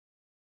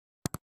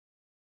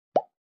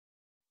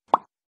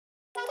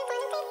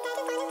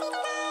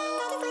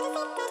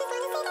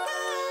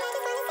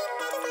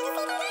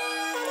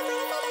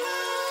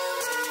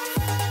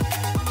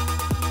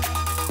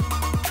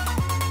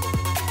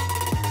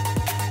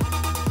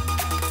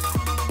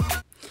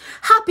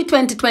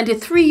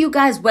2023, you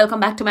guys. Welcome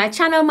back to my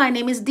channel. My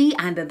name is Dee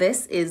and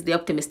this is the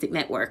Optimistic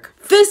Network.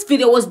 This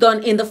video was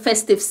done in the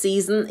festive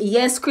season.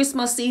 Yes,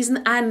 Christmas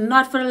season, and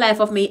not for the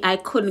life of me, I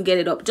couldn't get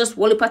it up. Just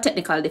whole heap of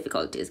technical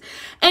difficulties.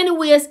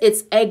 Anyways,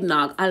 it's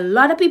eggnog. A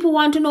lot of people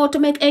want to know how to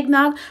make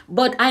eggnog,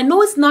 but I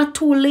know it's not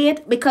too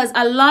late because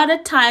a lot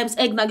of times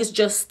eggnog is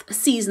just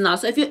seasonal.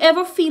 So if you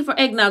ever feel for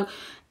eggnog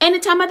any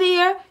time of the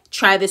year,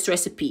 try this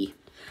recipe.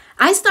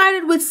 I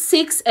started with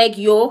 6 egg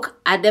yolk,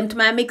 add them to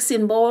my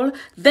mixing bowl,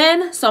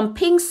 then some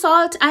pink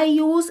salt I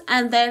use,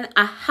 and then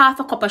a half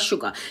a cup of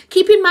sugar.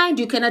 Keep in mind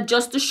you can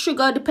adjust the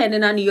sugar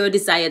depending on your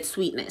desired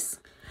sweetness.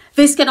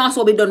 This can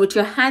also be done with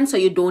your hands, so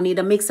you don't need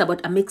a mixer,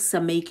 but a mixer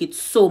make it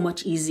so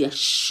much easier.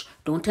 Shh,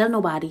 don't tell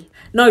nobody.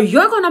 Now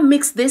you're gonna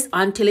mix this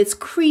until it's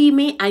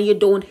creamy and you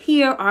don't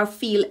hear or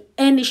feel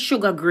any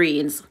sugar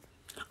grains.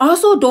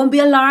 Also, don't be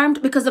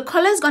alarmed because the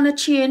color is gonna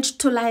change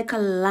to like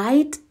an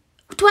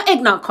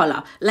eggnog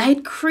color,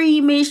 light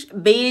creamish,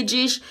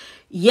 beigeish,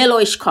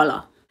 yellowish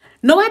color.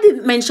 Now I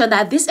didn't mention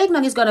that this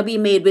eggnog is going to be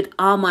made with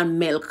almond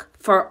milk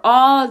for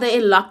all the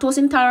lactose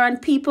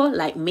intolerant people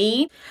like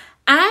me.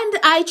 And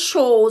I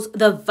chose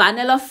the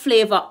vanilla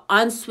flavor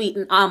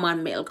unsweetened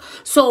almond milk.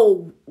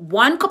 So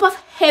 1 cup of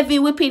heavy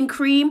whipping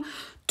cream,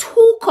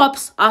 2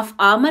 cups of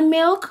almond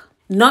milk,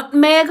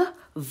 nutmeg,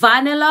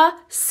 vanilla,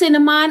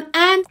 cinnamon,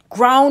 and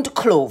ground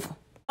clove.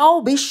 Now,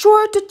 be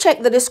sure to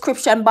check the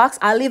description box.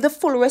 I'll leave the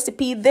full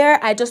recipe there.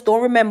 I just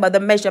don't remember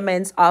the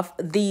measurements of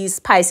these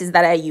spices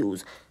that I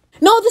use.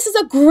 Now, this is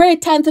a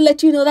great time to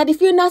let you know that if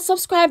you're not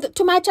subscribed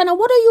to my channel,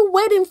 what are you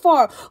waiting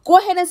for? Go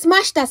ahead and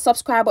smash that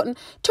subscribe button,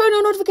 turn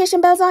your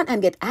notification bells on,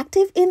 and get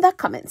active in the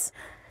comments.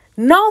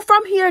 Now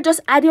from here,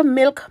 just add your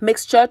milk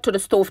mixture to the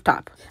stove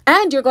top.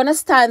 And you're going to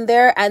stand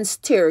there and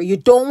stir. You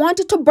don't want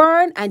it to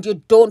burn and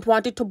you don't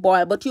want it to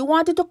boil, but you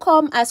want it to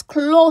come as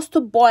close to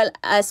boil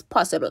as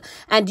possible.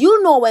 And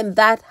you'll know when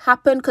that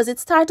happened because it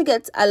starts to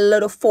get a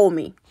little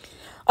foamy.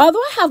 Although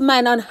I have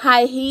mine on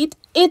high heat,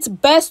 it's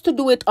best to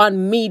do it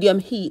on medium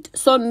heat.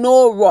 So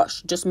no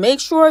rush. Just make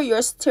sure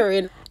you're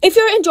stirring. If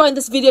you're enjoying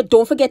this video,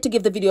 don't forget to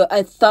give the video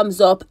a thumbs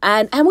up.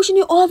 And I'm wishing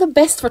you all the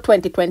best for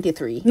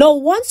 2023. Now,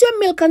 once your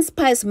milk and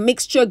spice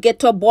mixture get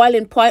to a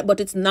boiling point, but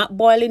it's not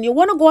boiling, you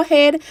want to go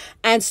ahead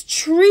and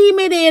stream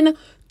it in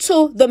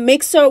to the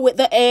mixer with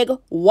the egg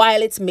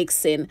while it's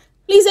mixing.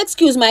 Please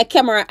excuse my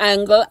camera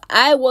angle.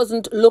 I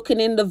wasn't looking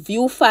in the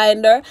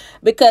viewfinder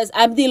because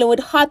I'm dealing with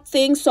hot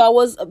things. So I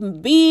was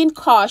being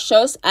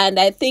cautious and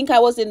I think I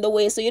was in the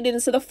way. So you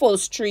didn't see the full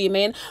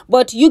streaming.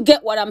 But you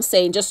get what I'm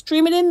saying. Just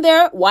stream it in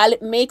there while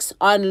it makes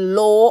on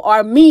low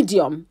or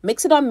medium.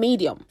 Mix it on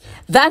medium.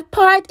 That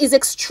part is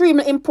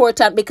extremely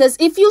important because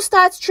if you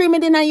start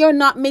streaming in and you're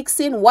not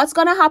mixing, what's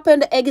going to happen?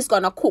 The egg is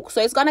going to cook.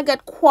 So it's going to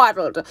get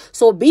curdled.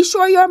 So be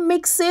sure you're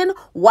mixing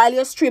while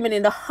you're streaming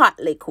in the hot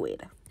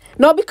liquid.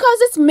 Now, because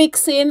it's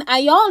mixing,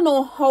 and y'all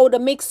know how the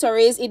mixer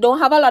is, it don't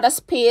have a lot of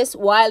space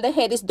while the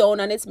head is down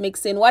and it's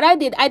mixing. What I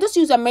did, I just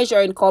used a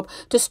measuring cup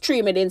to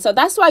stream it in. So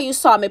that's why you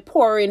saw me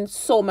pouring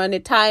so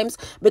many times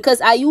because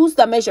I used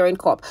the measuring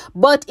cup.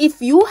 But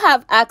if you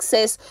have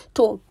access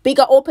to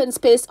bigger open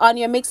space on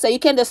your mixer, you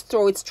can just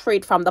throw it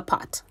straight from the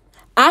pot.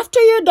 After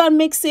you're done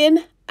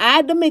mixing,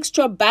 add the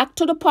mixture back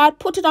to the pot,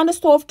 put it on the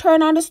stove,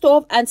 turn on the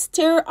stove, and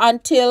stir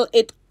until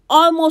it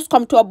almost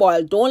come to a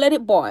boil. Don't let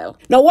it boil.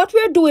 Now what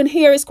we're doing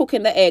here is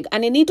cooking the egg,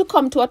 and it need to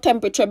come to a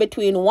temperature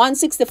between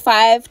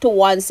 165 to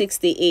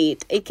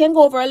 168. It can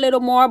go over a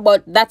little more,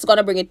 but that's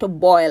gonna bring it to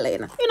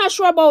boiling. If you're not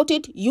sure about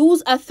it,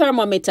 use a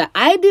thermometer.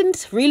 I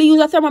didn't really use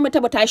a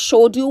thermometer, but I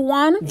showed you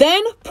one.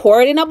 Then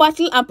pour it in a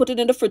bottle and put it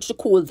in the fridge to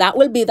cool. That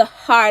will be the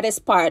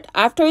hardest part.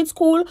 After it's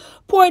cool,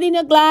 pour it in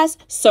a glass,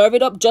 serve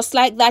it up just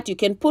like that. You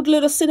can put a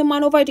little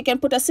cinnamon over it. You can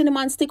put a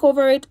cinnamon stick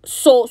over it.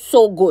 So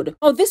good.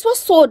 Now this was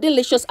so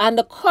delicious, and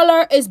the color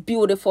is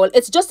beautiful.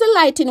 It's just the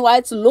lighting why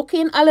it's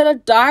looking a little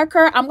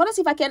darker. I'm gonna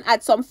see if I can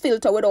add some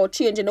filter without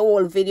changing the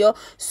whole video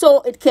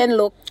so it can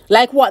look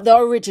like what the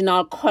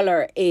original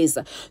color is.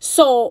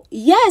 So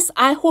yes,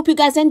 I hope you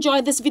guys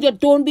enjoyed this video.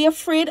 Don't be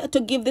afraid to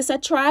give this a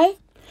try.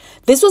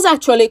 This was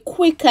actually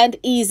quick and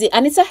easy,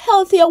 and it's a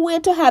healthier way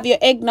to have your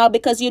eggnog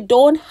because you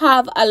don't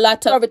have a lot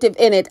of preservative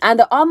in it, and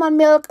the almond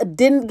milk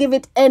didn't give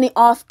it any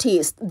off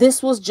taste.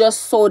 This was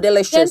just so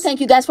delicious. Again,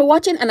 thank you guys for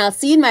watching, and I'll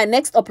see you in my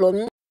next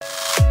upload.